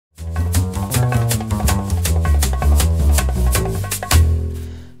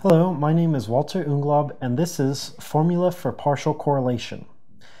Hello, my name is Walter Unglaub, and this is Formula for Partial Correlation.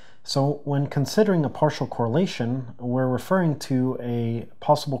 So when considering a partial correlation, we're referring to a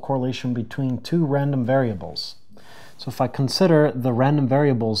possible correlation between two random variables. So if I consider the random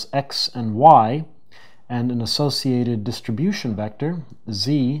variables x and y and an associated distribution vector,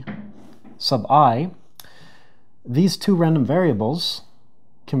 z sub I, these two random variables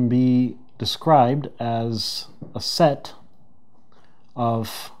can be described as a set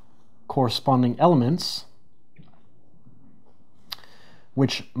of corresponding elements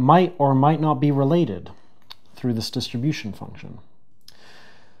which might or might not be related through this distribution function.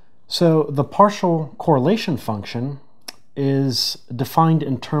 So the partial correlation function is defined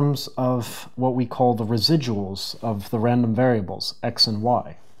in terms of what we call the residuals of the random variables x and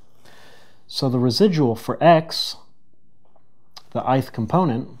y. So the residual for x, the ith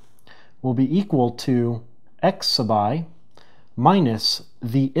component, will be equal to x sub I minus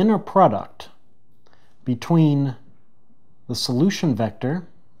the inner product between the solution vector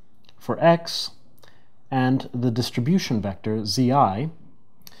for x and the distribution vector zi,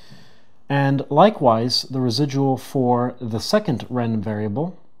 and likewise the residual for the second random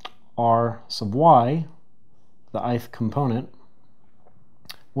variable r sub y, the ith component,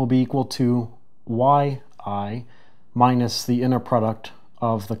 will be equal to yi minus the inner product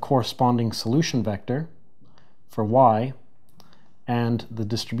of the corresponding solution vector for y and the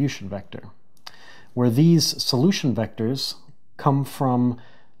distribution vector, where these solution vectors come from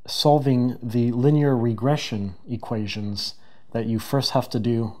solving the linear regression equations that you first have to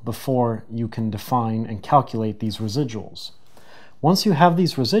do before you can define and calculate these residuals. Once you have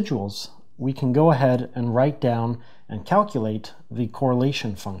these residuals, we can go ahead and write down and calculate the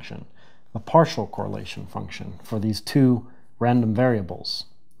correlation function, the partial correlation function for these two random variables.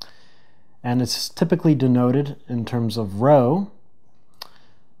 And it's typically denoted in terms of rho.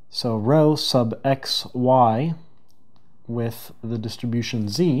 So rho sub xy with the distribution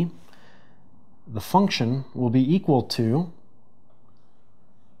z, the function will be equal to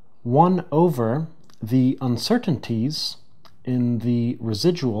 1 over the uncertainties in the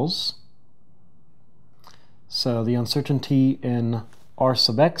residuals. So the uncertainty in r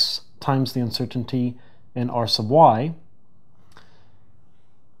sub x times the uncertainty in r sub y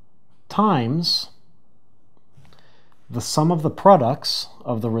times the sum of the products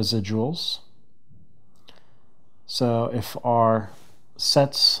of the residuals. So if our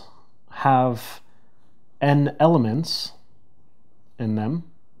sets have n elements in them,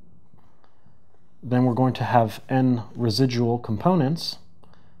 then we're going to have n residual components.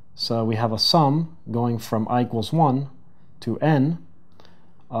 So we have a sum going from I equals 1 to n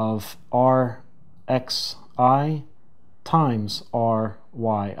of rxi times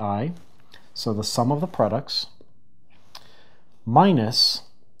ryi, so the sum of the products, minus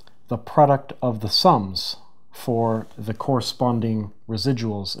the product of the sums for the corresponding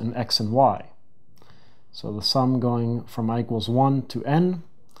residuals in x and y. So the sum going from I equals 1 to n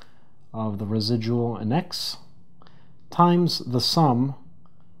of the residual in x times the sum,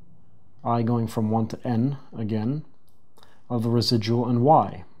 I going from 1 to n again, of the residual in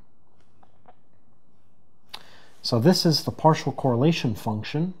y. So this is the partial correlation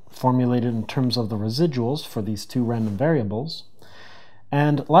function formulated in terms of the residuals for these two random variables.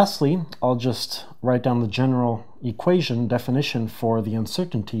 And lastly, I'll just write down the general equation definition for the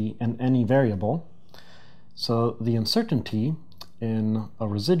uncertainty in any variable. So the uncertainty in a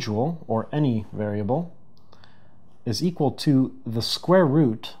residual, or any variable, is equal to the square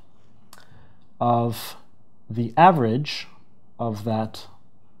root of the average of that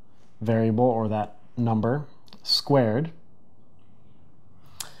variable or that number squared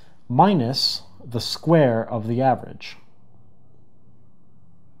minus the square of the average.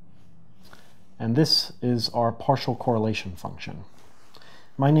 And this is our partial correlation function.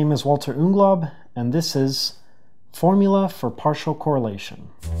 My name is Walter Unglaub, and this is Formula for Partial Correlation.